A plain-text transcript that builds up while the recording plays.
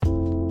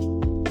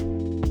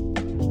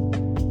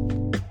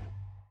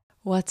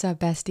What's up,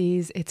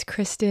 besties? It's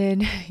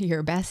Kristen,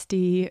 your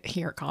bestie,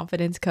 your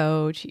confidence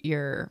coach,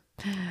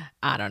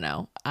 I don't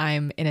know.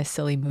 I'm in a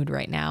silly mood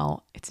right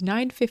now. It's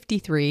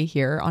 9:53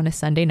 here on a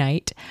Sunday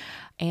night,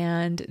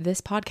 and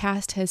this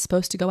podcast is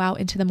supposed to go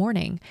out into the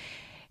morning,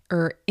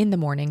 or in the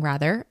morning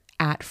rather,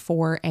 at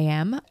 4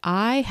 a.m.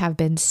 I have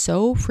been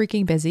so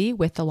freaking busy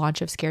with the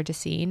launch of Scared to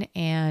Seen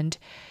and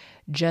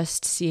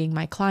just seeing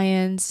my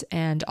clients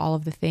and all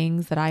of the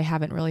things that I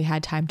haven't really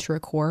had time to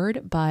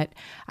record, but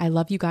I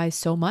love you guys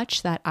so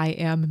much that I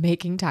am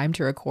making time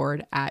to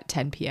record at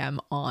 10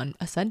 p.m. on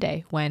a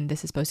Sunday when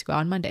this is supposed to go out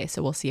on Monday.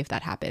 So we'll see if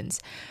that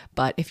happens.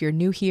 But if you're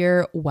new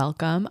here,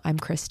 welcome. I'm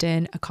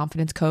Kristen, a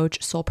confidence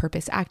coach, soul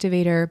purpose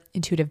activator,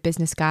 intuitive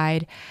business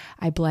guide.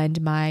 I blend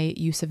my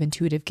use of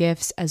intuitive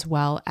gifts as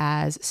well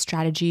as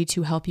strategy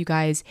to help you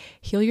guys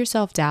heal your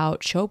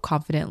self-doubt, show up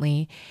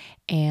confidently,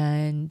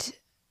 and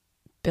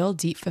build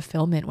deep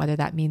fulfillment, whether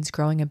that means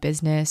growing a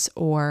business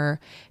or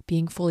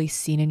being fully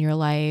seen in your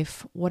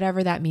life,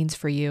 whatever that means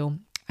for you.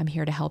 I'm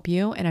here to help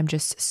you. And I'm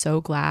just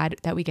so glad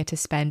that we get to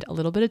spend a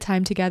little bit of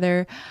time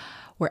together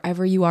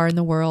wherever you are in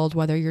the world,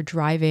 whether you're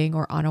driving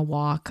or on a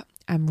walk.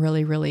 I'm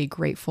really, really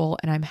grateful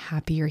and I'm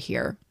happy you're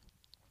here.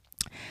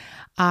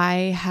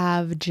 I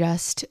have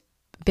just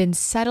been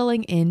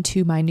settling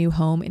into my new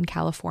home in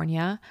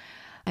California.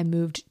 I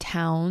moved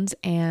towns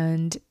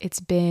and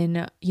it's been,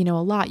 a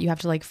lot. You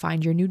have to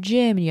find your new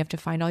gym and you have to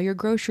find all your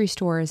grocery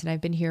stores. And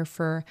I've been here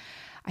for,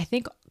 I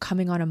think,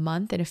 coming on a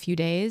month and a few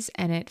days.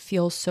 And it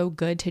feels so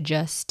good to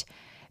just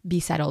be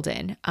settled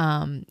in.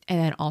 And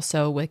then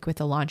also with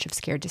the launch of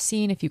Scared to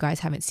Seen, if you guys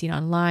haven't seen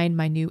online,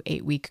 my new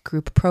 8-week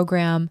group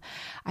program,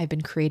 I've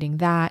been creating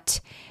that.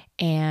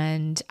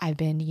 And I've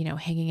been,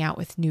 hanging out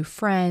with new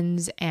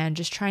friends and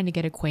just trying to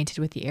get acquainted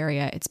with the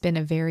area. It's been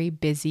a very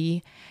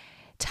busy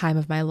time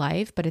of my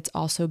life, but it's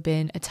also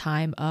been a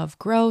time of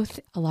growth,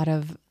 a lot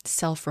of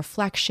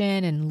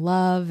self-reflection and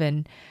love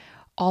and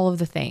all of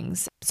the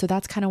things. So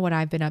that's kind of what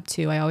I've been up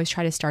to. I always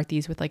try to start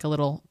these with a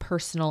little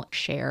personal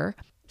share.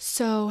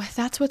 So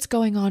that's what's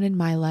going on in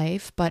my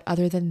life. But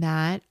other than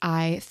that,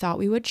 I thought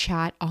we would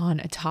chat on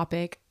a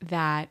topic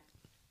that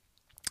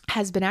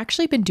has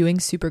been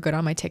doing super good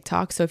on my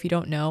TikTok. So if you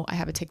don't know, I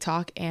have a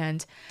TikTok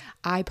and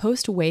I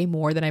post way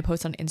more than I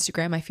post on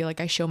Instagram. I feel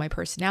like I show my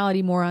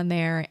personality more on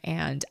there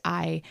and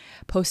I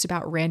post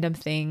about random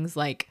things,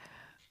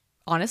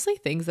 honestly,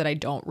 things that I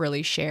don't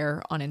really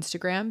share on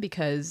Instagram,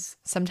 because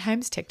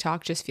sometimes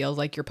TikTok just feels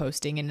like you're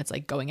posting and it's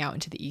going out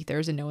into the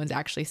ethers and no one's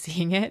actually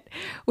seeing it,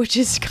 which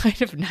is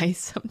kind of nice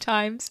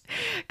sometimes,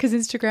 because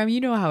Instagram,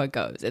 you know how it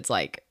goes. It's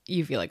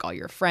you feel like all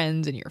your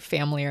friends and your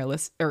family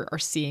are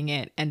seeing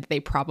it, and they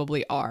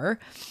probably are.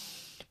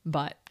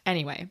 But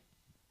anyway,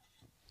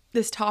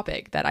 this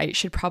topic that I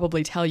should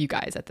probably tell you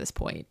guys at this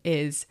point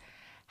is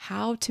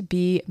how to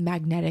be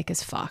magnetic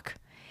as fuck.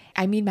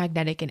 I mean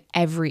magnetic in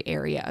every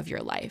area of your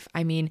life.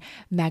 I mean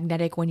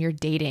magnetic when you're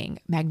dating,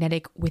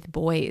 magnetic with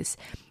boys.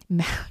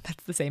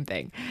 That's the same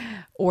thing.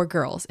 Or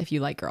girls, if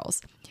you like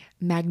girls.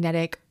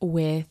 Magnetic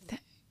with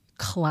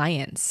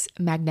clients,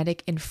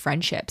 magnetic in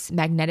friendships,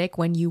 magnetic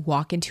when you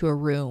walk into a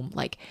room.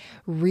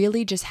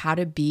 Really just how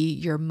to be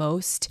your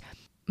most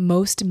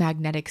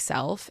magnetic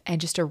self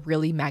and just a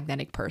really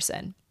magnetic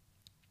person.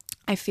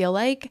 I feel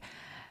like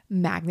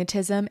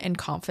magnetism and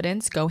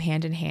confidence go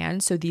hand in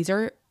hand. So these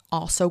are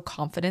also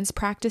confidence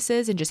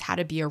practices and just how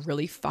to be a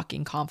really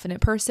fucking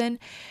confident person.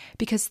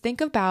 Because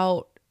think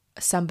about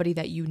somebody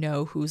that you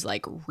know who's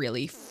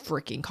really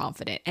freaking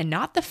confident, and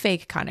not the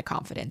fake kind of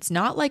confidence,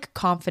 not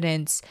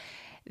confidence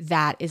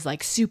that is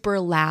super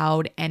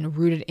loud and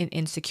rooted in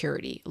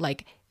insecurity.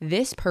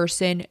 This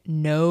person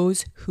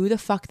knows who the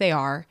fuck they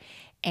are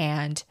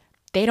and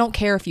they don't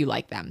care if you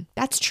like them.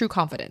 That's true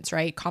confidence,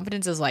 right?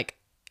 Confidence is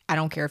I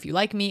don't care if you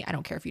like me, I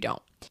don't care if you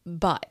don't.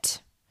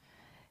 But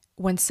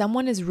when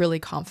someone is really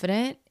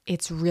confident,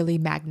 it's really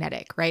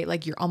magnetic,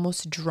 right? You're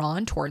almost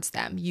drawn towards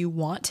them. You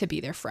want to be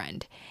their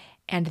friend.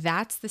 And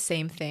that's the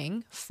same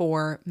thing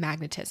for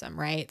magnetism,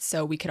 right?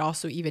 So we could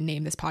also even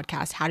name this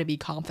podcast How to Be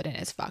Confident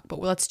as Fuck, but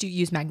let's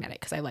use magnetic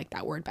because I like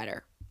that word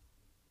better.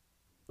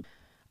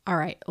 All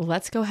right,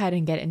 let's go ahead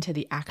and get into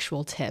the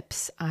actual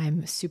tips.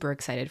 I'm super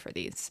excited for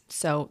these.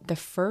 So the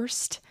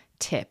first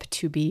tip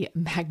to be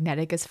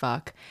magnetic as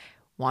fuck,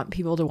 want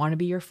people to want to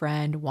be your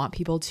friend, want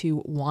people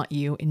to want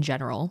you in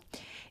general,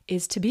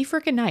 is to be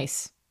freaking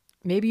nice.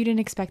 Maybe you didn't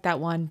expect that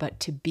one, but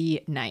to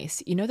be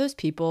nice. You know those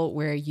people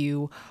where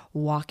you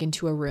walk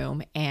into a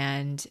room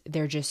and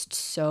they're just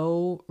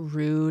so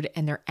rude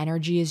and their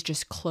energy is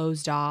just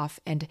closed off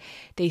and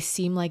they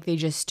seem like they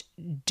just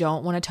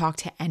don't want to talk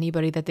to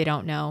anybody that they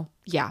don't know?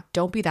 Yeah,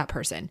 don't be that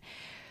person.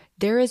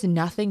 There is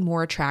nothing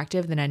more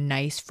attractive than a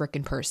nice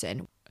freaking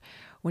person.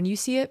 When you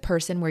see a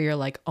person where you're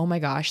like, oh my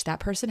gosh,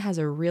 that person has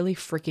a really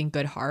freaking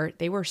good heart.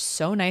 They were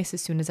so nice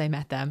as soon as I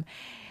met them.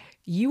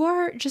 You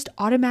are just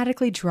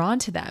automatically drawn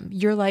to them.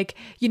 You're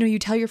you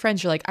tell your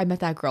friends, you're I met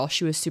that girl.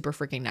 She was super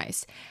freaking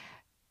nice.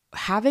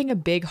 Having a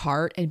big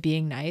heart and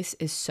being nice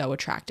is so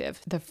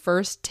attractive. The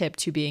first tip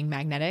to being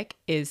magnetic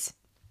is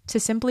to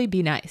simply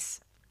be nice.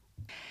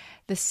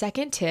 The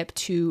second tip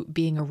to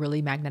being a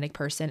really magnetic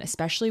person,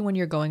 especially when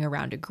you're going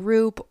around a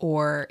group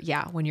or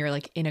when you're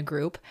like in a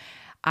group,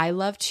 I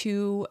love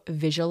to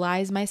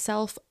visualize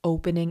myself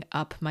opening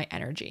up my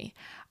energy.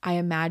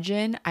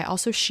 I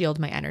also shield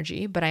my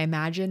energy, but I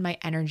imagine my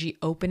energy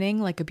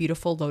opening like a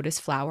beautiful lotus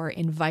flower,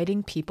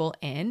 inviting people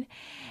in.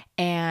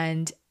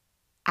 And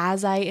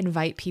as I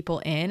invite people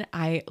in,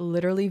 I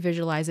literally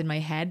visualize in my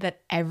head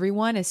that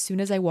everyone, as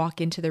soon as I walk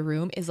into the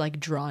room, is like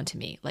drawn to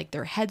me. Like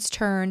their heads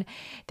turn,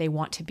 they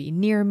want to be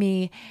near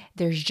me.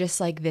 There's just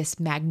like this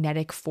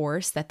magnetic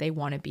force that they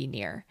want to be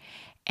near.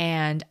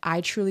 And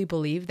I truly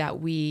believe that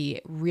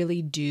we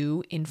really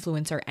do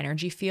influence our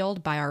energy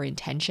field by our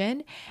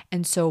intention.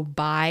 And so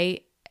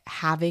by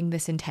having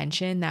this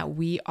intention that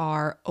we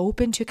are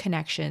open to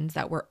connections,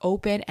 that we're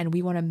open and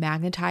we want to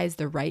magnetize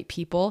the right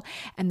people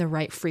and the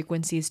right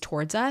frequencies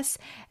towards us,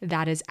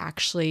 that is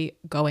actually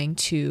going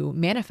to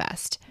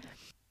manifest.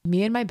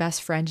 Me and my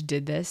best friend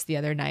did this the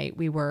other night.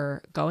 We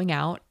were going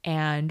out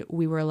and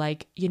we were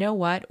like, you know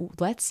what?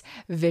 Let's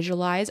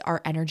visualize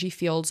our energy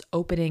fields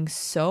opening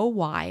so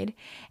wide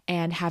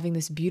and having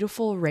this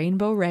beautiful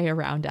rainbow ray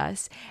around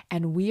us.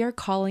 And we are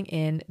calling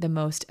in the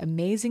most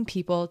amazing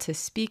people to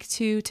speak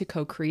to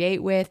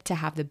co-create with, to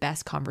have the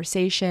best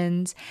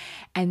conversations.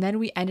 And then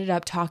we ended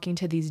up talking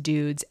to these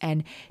dudes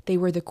and they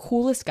were the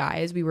coolest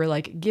guys. We were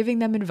like giving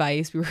them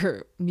advice.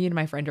 Me and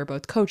my friend are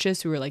both coaches.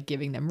 So we were like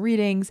giving them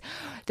readings.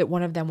 That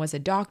one of them was a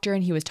doctor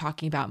and he was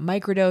talking about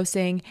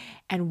microdosing,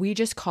 and we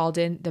just called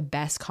in the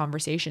best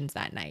conversations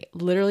that night.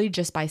 Literally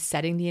just by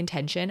setting the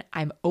intention,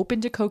 I'm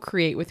open to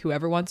co-create with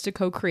whoever wants to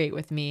co-create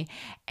with me,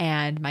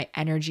 and my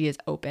energy is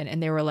open.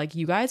 And they were like,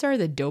 you guys are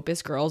the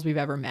dopest girls we've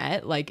ever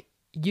met. Like,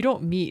 you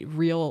don't meet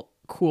real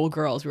cool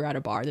girls. We were at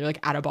a bar. They're like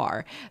at a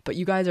bar, but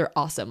you guys are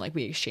awesome. Like,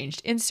 we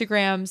exchanged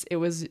Instagrams. It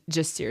was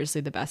just seriously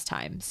the best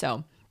time.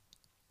 So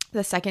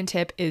the second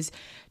tip is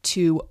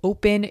to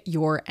open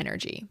your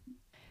energy.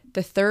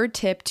 The third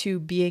tip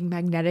to being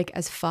magnetic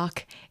as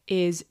fuck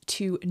is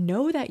to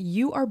know that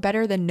you are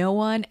better than no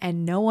one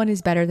and no one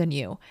is better than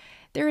you.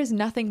 There is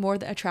nothing more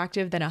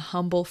attractive than a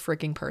humble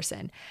freaking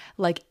person.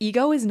 Like,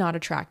 ego is not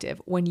attractive.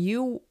 When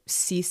you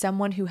see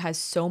someone who has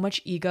so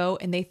much ego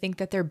and they think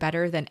that they're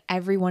better than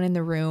everyone in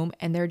the room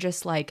and they're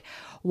just like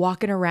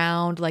walking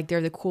around like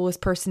they're the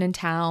coolest person in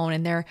town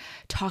and they're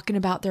talking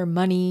about their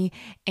money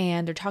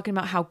and they're talking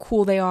about how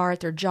cool they are at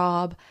their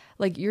job,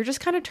 like, you're just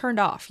kind of turned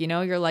off, you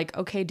know? You're like,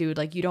 okay, dude,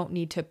 like, you don't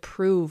need to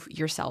prove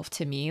yourself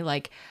to me.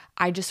 Like,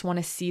 I just want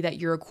to see that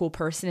you're a cool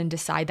person and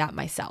decide that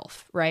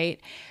myself, right?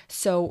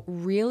 So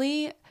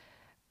really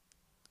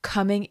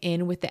coming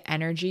in with the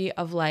energy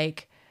of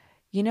like,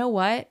 you know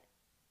what?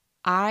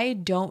 I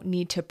don't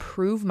need to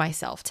prove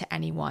myself to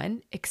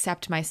anyone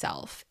except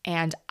myself.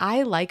 And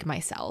I like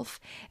myself.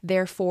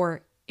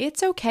 Therefore,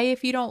 it's okay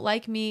if you don't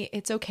like me.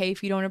 It's okay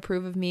if you don't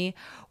approve of me.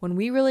 When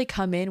we really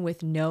come in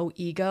with no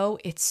ego,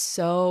 it's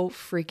so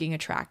freaking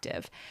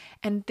attractive.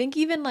 And think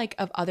even like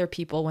of other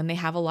people when they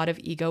have a lot of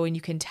ego and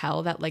you can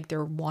tell that like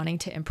they're wanting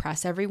to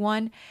impress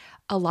everyone.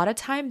 A lot of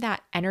time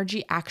that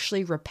energy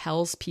actually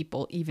repels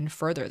people even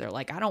further. They're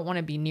like, I don't want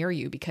to be near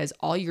you because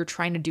all you're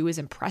trying to do is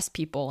impress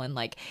people. And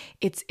like,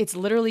 it's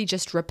literally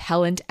just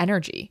repellent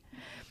energy.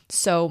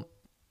 So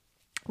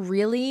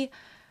really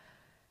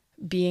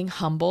being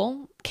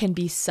humble can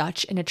be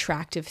such an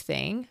attractive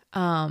thing.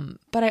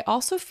 But I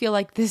also feel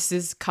like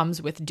this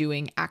comes with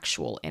doing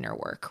actual inner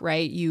work,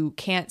 right? You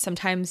can't,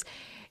 sometimes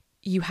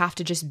you have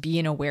to just be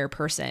an aware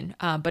person.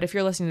 But if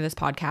you're listening to this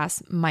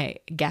podcast, my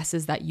guess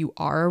is that you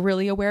are a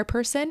really aware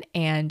person.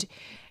 And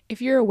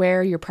if you're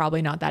aware, you're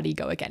probably not that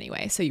egoic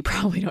anyway. So you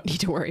probably don't need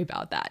to worry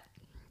about that.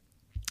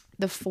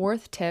 The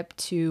fourth tip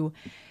to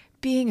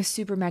being a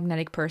super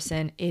magnetic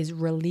person is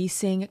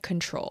releasing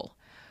control.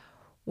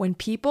 When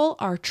people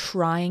are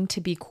trying to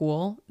be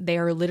cool, they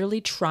are literally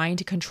trying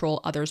to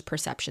control others'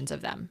 perceptions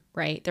of them,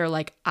 right? They're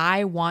like,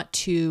 I want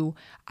to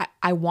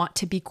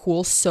be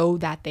cool so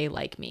that they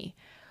like me.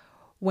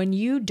 When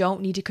you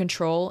don't need to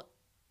control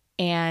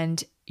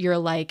and you're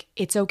like,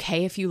 it's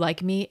okay if you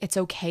like me, it's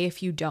okay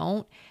if you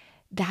don't,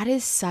 that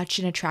is such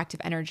an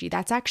attractive energy.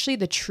 That's actually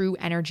the true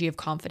energy of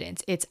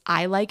confidence. It's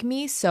I like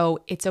me,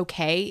 so it's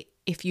okay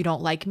if you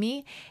don't like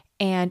me.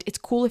 And it's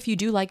cool if you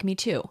do like me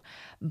too.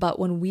 But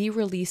when we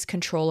release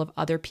control of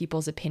other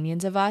people's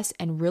opinions of us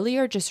and really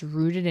are just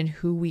rooted in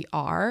who we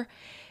are,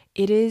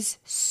 it is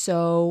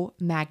so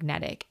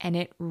magnetic and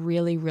it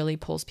really, really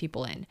pulls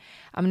people in.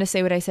 I'm going to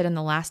say what I said in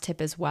the last tip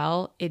as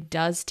well. It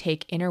does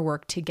take inner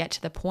work to get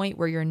to the point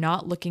where you're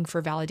not looking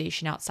for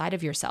validation outside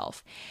of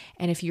yourself.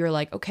 And if you're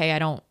like, okay, I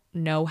don't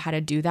know how to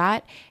do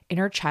that,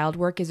 inner child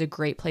work is a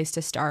great place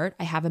to start.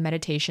 I have a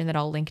meditation that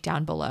I'll link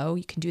down below.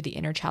 You can do the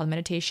inner child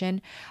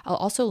meditation. I'll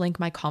also link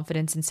my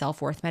confidence and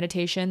self-worth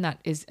meditation. That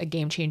is a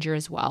game changer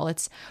as well.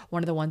 It's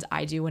one of the ones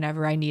I do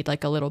whenever I need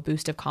like a little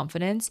boost of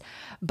confidence.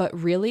 But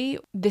really,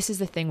 this is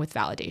the thing with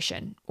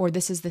validation, or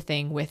this is the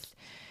thing with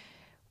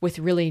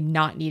really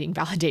not needing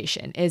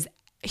validation, is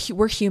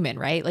we're human,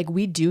 right? Like,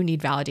 we do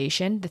need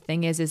validation. The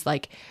thing is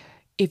like,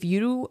 if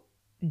you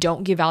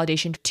don't give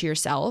validation to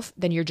yourself,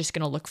 then you're just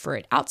going to look for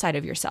it outside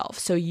of yourself.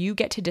 So you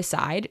get to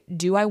decide,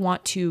 do I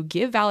want to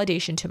give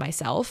validation to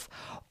myself?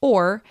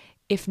 Or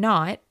if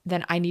not,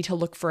 then I need to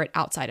look for it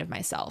outside of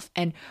myself.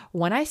 And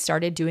when I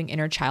started doing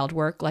inner child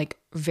work, like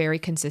very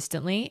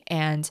consistently,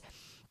 and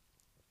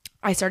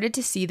I started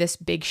to see this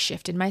big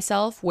shift in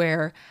myself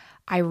where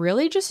I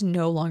really just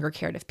no longer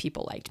cared if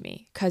people liked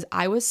me, because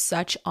I was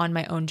such on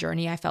my own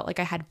journey. I felt like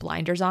I had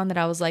blinders on, that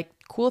I was like,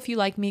 cool if you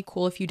like me,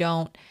 cool if you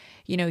don't,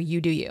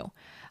 you do you.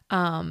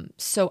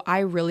 So I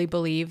really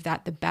believe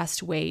that the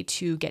best way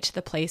to get to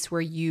the place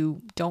where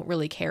you don't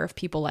really care if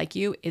people like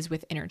you is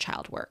with inner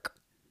child work.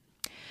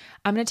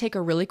 I'm going to take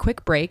a really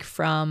quick break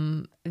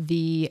from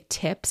the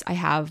tips. I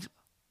have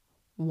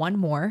one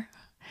more,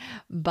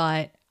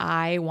 but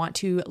I want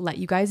to let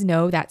you guys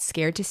know that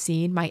Scared to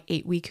Seen, my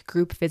 8-week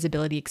group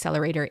visibility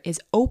accelerator,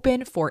 is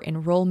open for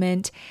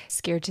enrollment.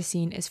 Scared to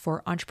Seen is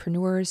for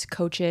entrepreneurs,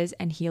 coaches,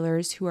 and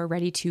healers who are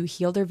ready to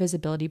heal their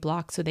visibility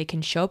block so they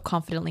can show up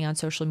confidently on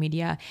social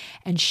media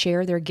and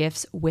share their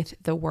gifts with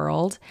the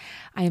world.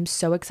 I am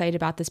so excited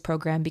about this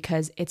program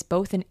because it's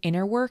both an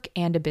inner work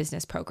and a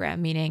business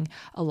program, meaning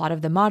a lot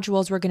of the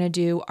modules we're going to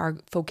do are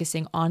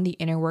focusing on the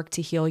inner work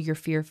to heal your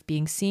fear of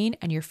being seen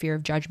and your fear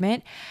of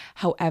judgment.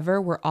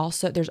 However,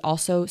 there's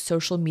also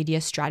social media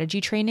strategy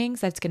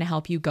trainings that's going to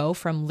help you go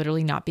from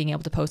literally not being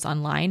able to post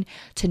online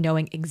to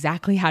knowing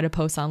exactly how to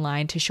post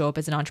online to show up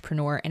as an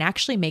entrepreneur and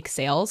actually make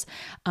sales.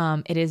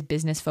 It is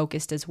business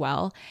focused as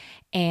well.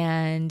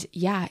 And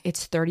yeah,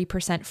 it's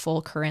 30%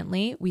 full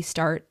currently. We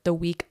start the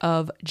week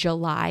of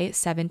July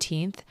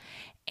 17th.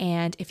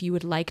 And if you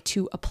would like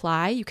to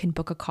apply, you can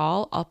book a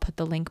call. I'll put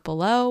the link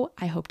below.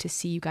 I hope to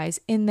see you guys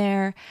in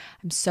there.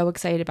 I'm so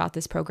excited about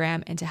this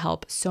program and to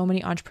help so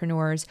many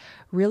entrepreneurs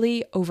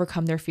really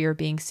overcome their fear of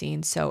being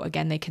seen. So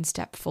again, they can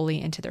step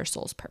fully into their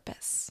soul's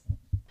purpose.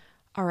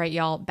 All right,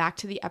 y'all, back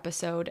to the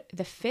episode.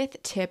 The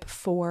 5th tip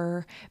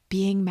for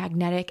being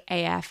magnetic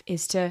AF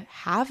is to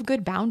have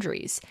good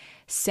boundaries.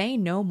 Say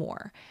no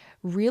more.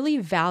 Really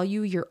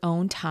value your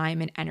own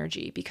time and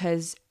energy,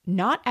 because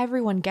not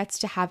everyone gets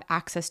to have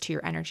access to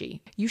your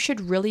energy. You should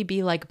really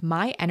be like,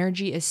 my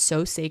energy is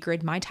so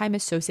sacred. My time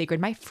is so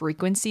sacred. My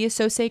frequency is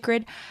so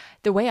sacred.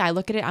 The way I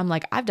look at it, I'm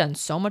like, I've done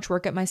so much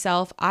work at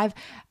myself.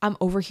 I'm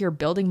over here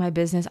building my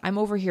business. I'm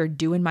over here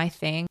doing my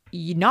thing.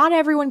 Not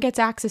everyone gets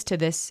access to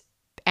this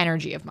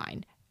energy of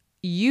mine.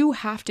 You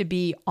have to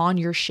be on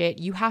your shit.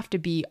 You have to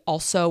be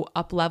also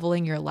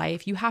up-leveling your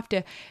life. You have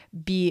to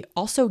be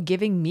also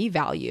giving me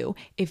value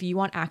if you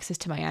want access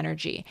to my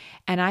energy.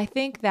 And I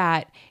think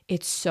that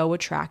it's so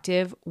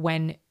attractive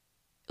when,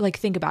 like,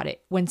 think about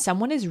it. When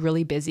someone is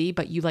really busy,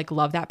 but you like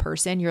love that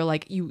person, you're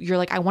like,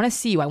 I want to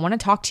see you. I want to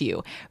talk to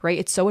you, right?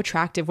 It's so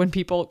attractive when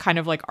people kind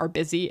of like are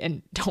busy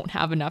and don't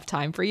have enough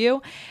time for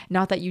you.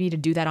 Not that you need to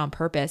do that on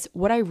purpose.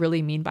 What I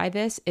really mean by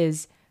this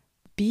is,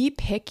 be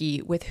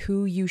picky with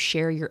who you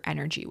share your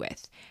energy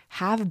with.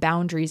 Have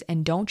boundaries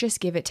and don't just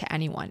give it to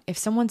anyone. If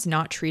someone's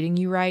not treating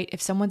you right,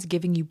 if someone's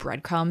giving you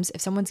breadcrumbs,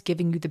 if someone's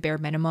giving you the bare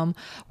minimum,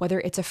 whether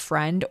it's a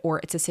friend or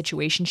it's a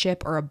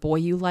situationship or a boy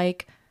you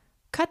like,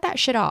 cut that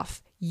shit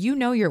off. You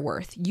know your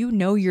worth. You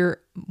know you're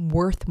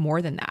worth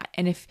more than that.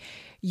 And if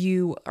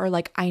you are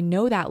like, I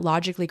know that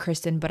logically,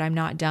 Kristen, but I'm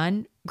not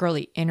done,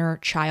 girly, inner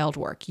child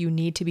work. You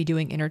need to be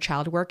doing inner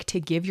child work to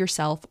give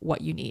yourself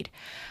what you need.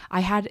 I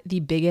had the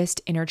biggest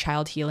inner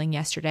child healing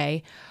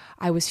yesterday.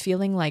 I was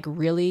feeling like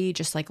really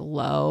just like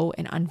low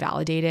and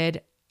unvalidated.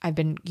 I've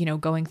been,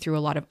 going through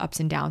a lot of ups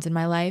and downs in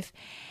my life.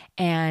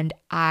 And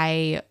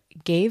I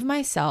gave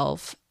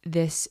myself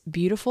this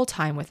beautiful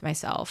time with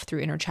myself through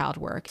inner child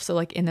work. So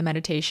like in the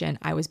meditation,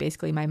 I was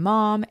basically my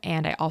mom,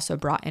 and I also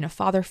brought in a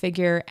father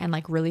figure and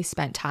like really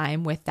spent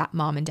time with that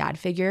mom and dad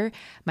figure.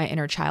 My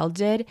inner child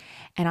did.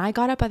 And I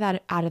got up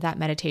out of that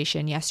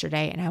meditation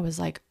yesterday and I was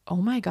like, oh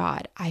my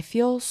God, I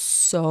feel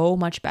so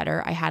much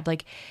better. I had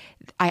like,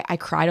 I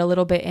cried a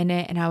little bit in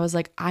it, and I was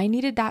like, I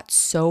needed that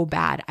so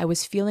bad. I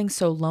was feeling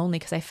so lonely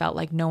because I felt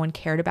like no one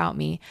cared about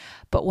me.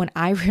 But when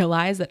I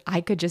realized that I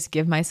could just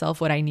give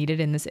myself what I needed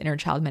in this inner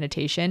child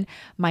meditation,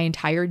 my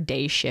entire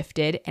day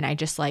shifted, and I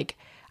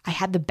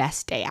had the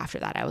best day after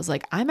that. I was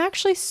like, I'm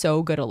actually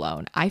so good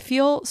alone. I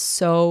feel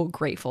so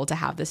grateful to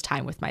have this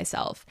time with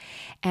myself.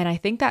 And I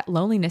think that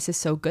loneliness is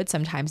so good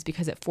sometimes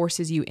because it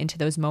forces you into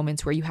those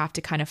moments where you have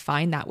to kind of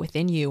find that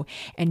within you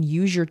and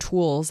use your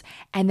tools,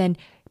 and then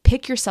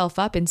pick yourself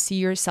up and see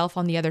yourself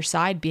on the other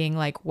side being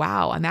like,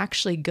 wow, I'm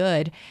actually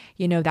good.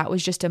 That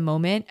was just a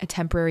moment, a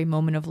temporary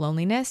moment of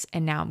loneliness,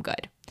 and now I'm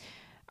good.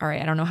 All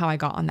right, I don't know how I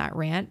got on that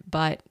rant,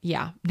 but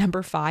yeah,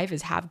 number 5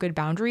 is have good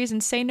boundaries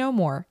and say no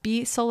more.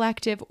 Be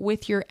selective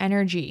with your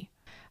energy.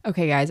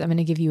 Okay, guys, I'm going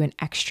to give you an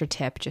extra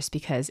tip just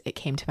because it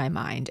came to my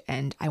mind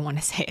and I want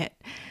to say it.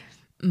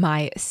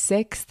 My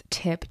 6th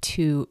tip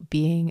to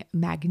being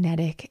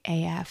magnetic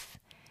AF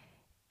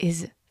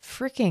is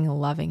freaking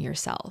loving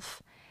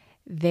yourself.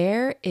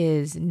 There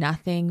is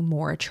nothing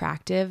more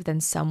attractive than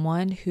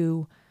someone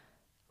who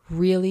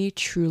really,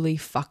 truly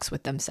fucks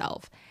with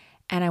themselves.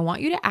 And I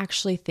want you to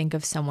actually think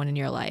of someone in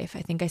your life.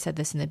 I think I said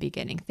this in the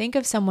beginning. Think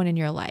of someone in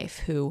your life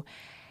who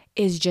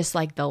is just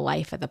like the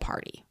life of the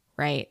party,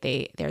 right?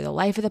 They're the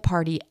life of the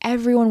party.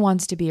 Everyone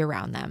wants to be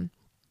around them.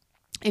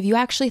 If you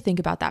actually think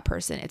about that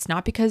person, it's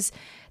not because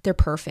they're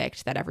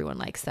perfect that everyone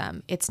likes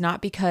them. It's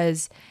not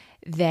because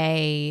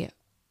they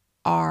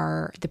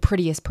are the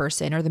prettiest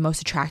person or the most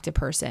attractive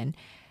person.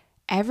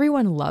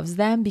 Everyone loves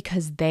them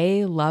because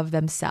they love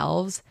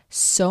themselves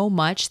so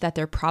much that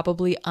they're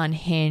probably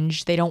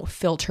unhinged. They don't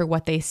filter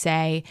what they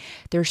say.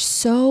 They're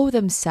so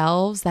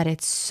themselves that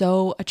it's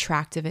so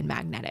attractive and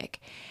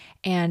magnetic.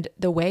 And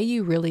the way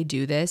you really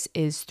do this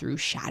is through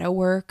shadow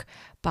work,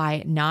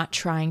 by not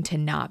trying to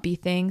not be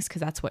things,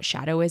 because that's what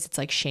shadow is. It's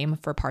like shame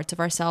for parts of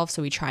ourselves.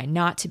 So we try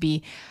not to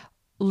be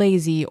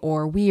lazy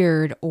or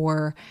weird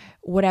or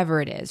whatever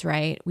it is,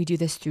 right? We do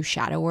this through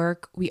shadow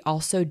work. We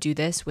also do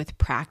this with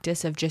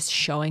practice of just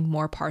showing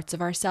more parts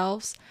of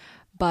ourselves.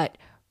 But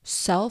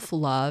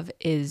self-love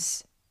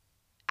is,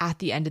 at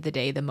the end of the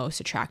day, the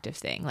most attractive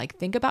thing. Like,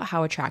 think about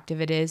how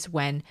attractive it is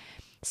when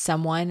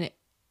someone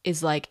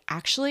is like,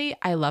 actually,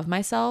 I love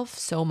myself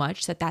so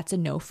much that that's a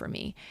no for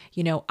me.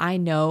 I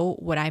know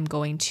what I'm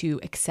going to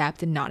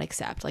accept and not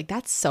accept. Like,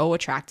 that's so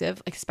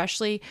attractive,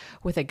 especially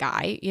with a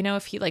guy.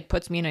 If he like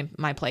puts me in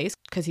my place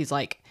because he's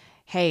like,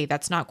 hey,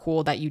 that's not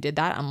cool that you did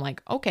that. I'm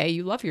like, okay,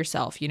 you love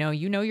yourself. You know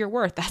your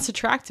worth. That's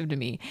attractive to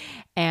me.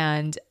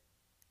 And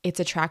it's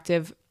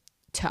attractive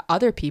to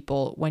other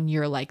people when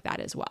you're like that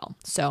as well.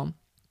 So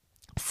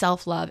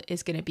self-love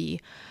is going to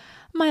be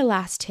my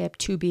last tip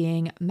to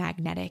being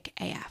magnetic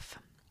AF.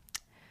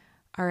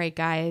 All right,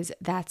 guys,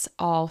 that's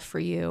all for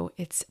you.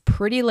 It's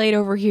pretty late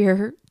over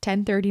here,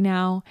 10:30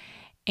 now,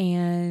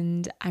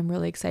 and I'm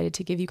really excited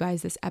to give you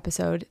guys this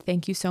episode.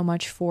 Thank you so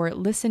much for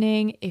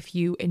listening. If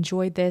you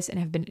enjoyed this and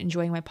have been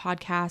enjoying my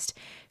podcast,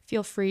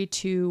 feel free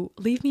to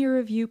leave me a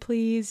review,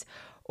 please,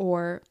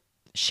 or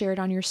share it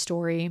on your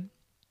story.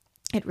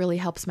 It really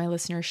helps my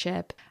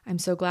listenership. I'm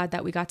so glad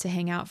that we got to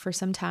hang out for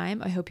some time.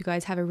 I hope you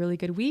guys have a really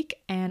good week,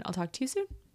 and I'll talk to you soon.